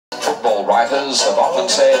Football writers have often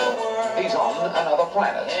said he's on another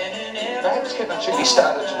planet. Perhaps Kevin Sheedy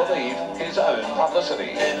started to believe his own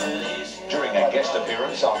publicity. During a guest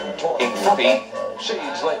appearance on Talking Footy,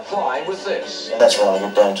 Sheeds let fly with this. That's when I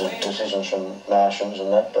get down to decisions from martians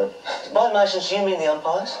and that, but... By martians, do you mean the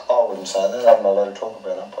umpires? I wouldn't say that. I'm not allowed to talk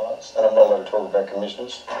about umpires, and I'm not allowed to talk about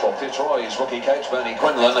commissioners. For Fitzroy's rookie coach,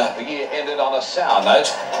 Quinlan, the year ended on a sour note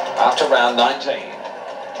after round 19.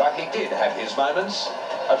 But he did have his moments.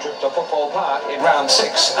 A trip to Football Park in round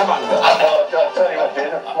 6 among them. Well, I'll tell you what,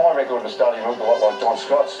 Ben, my record was starting to look a lot like Don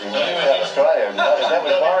Scott's in South Australia. That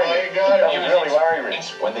was worrying. That was really worrying.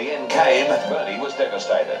 When the end came, Bernie was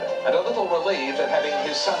devastated and a little relieved at having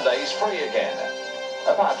his Sundays free again.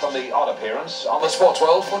 Apart from the odd appearance on the Sports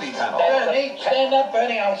World footy panel. Bernie, stand up,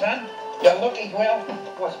 Bernie, old son. You're looking well.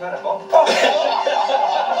 What's the matter, Bob?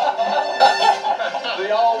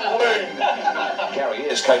 The old wound. Gary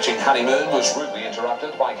Ayres' coaching honeymoon was rudely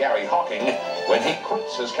interrupted by Gary Hocking when he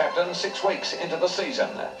quits as captain 6 weeks into the season.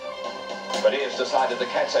 But Ayres decided the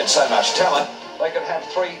Cats had so much talent they could have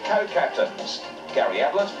 3 co-captains: Gary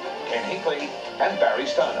Ablett, Ken Hinkley and Barry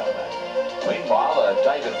Stoneham. Meanwhile, a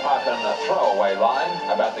David Parkin throwaway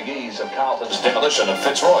line about the ease of Carlton's demolition of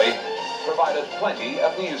Fitzroy provided plenty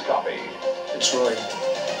of news copy. Fitzroy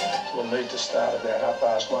will need to start about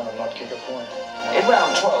 1:30 and not kick a point. In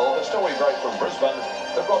round 12, a story broke from Brisbane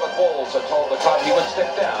that Robert Walls had told the club he would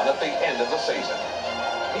step down at the end of the season.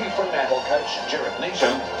 New Fremantle coach Gerard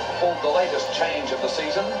Neesham pulled the latest change of the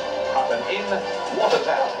season, Parkin in, Waters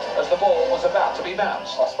out, as the ball was about to be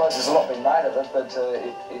bounced. I suppose there's a lot been made of it, but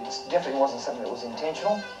it definitely wasn't something that was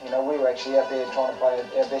intentional. You know, we were actually out there trying to play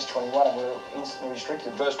our best 21 and we were instantly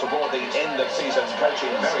restricted. First toward the end of season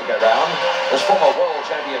coaching merry-go-round was former world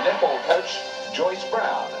champion netball coach Joyce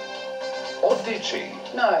Brown. Or did she?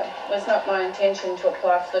 No, it was not my intention to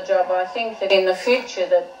apply for the job. I think that in the future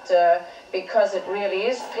that because it really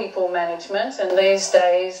is people management, and these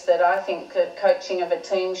days that I think that coaching of a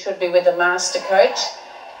team should be with a master coach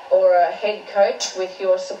or a head coach with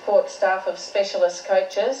your support staff of specialist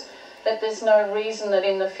coaches, that there's no reason that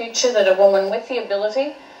in the future that a woman with the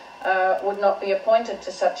ability would not be appointed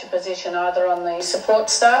to such a position either on the support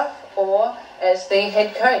staff or as the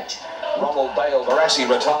head coach. Ronald Dale Barassi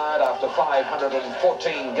retired after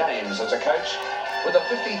 514 games as a coach with a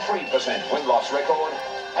 53% win-loss record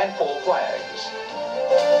and 4 flags.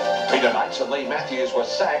 Peter Knights and Leigh Matthews were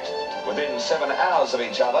sacked within 7 hours of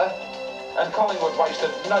each other, and Collingwood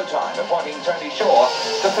wasted no time appointing Tony Shaw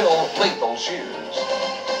to fill lethal shoes.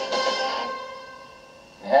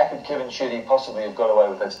 How could Kevin Sheedy possibly have got away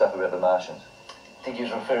with that stuff about the martians? I think he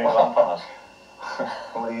was referring to umpires.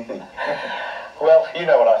 What do you think? Well, you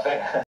know what I think.